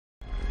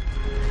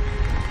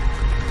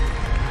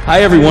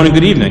Hi everyone and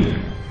good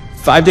evening.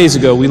 5 days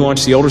ago we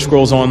launched the Elder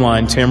Scrolls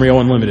Online Tamriel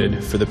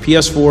Unlimited for the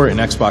PS4 and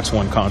Xbox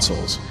One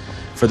consoles.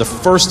 For the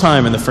first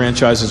time in the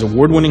franchise's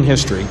award-winning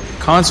history,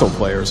 console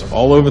players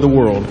all over the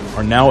world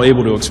are now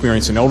able to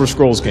experience an Elder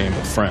Scrolls game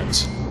with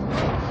friends.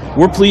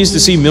 We're pleased to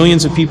see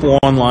millions of people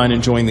online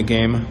enjoying the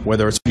game,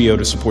 whether it's video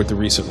to support the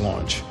recent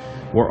launch.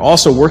 We're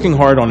also working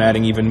hard on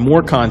adding even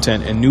more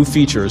content and new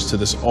features to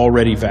this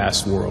already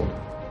vast world.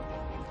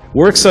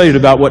 We're excited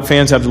about what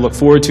fans have to look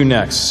forward to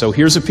next, so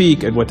here's a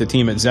peek at what the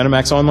team at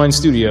ZeniMax Online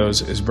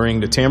Studios is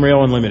bringing to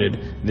Tamriel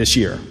Unlimited this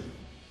year.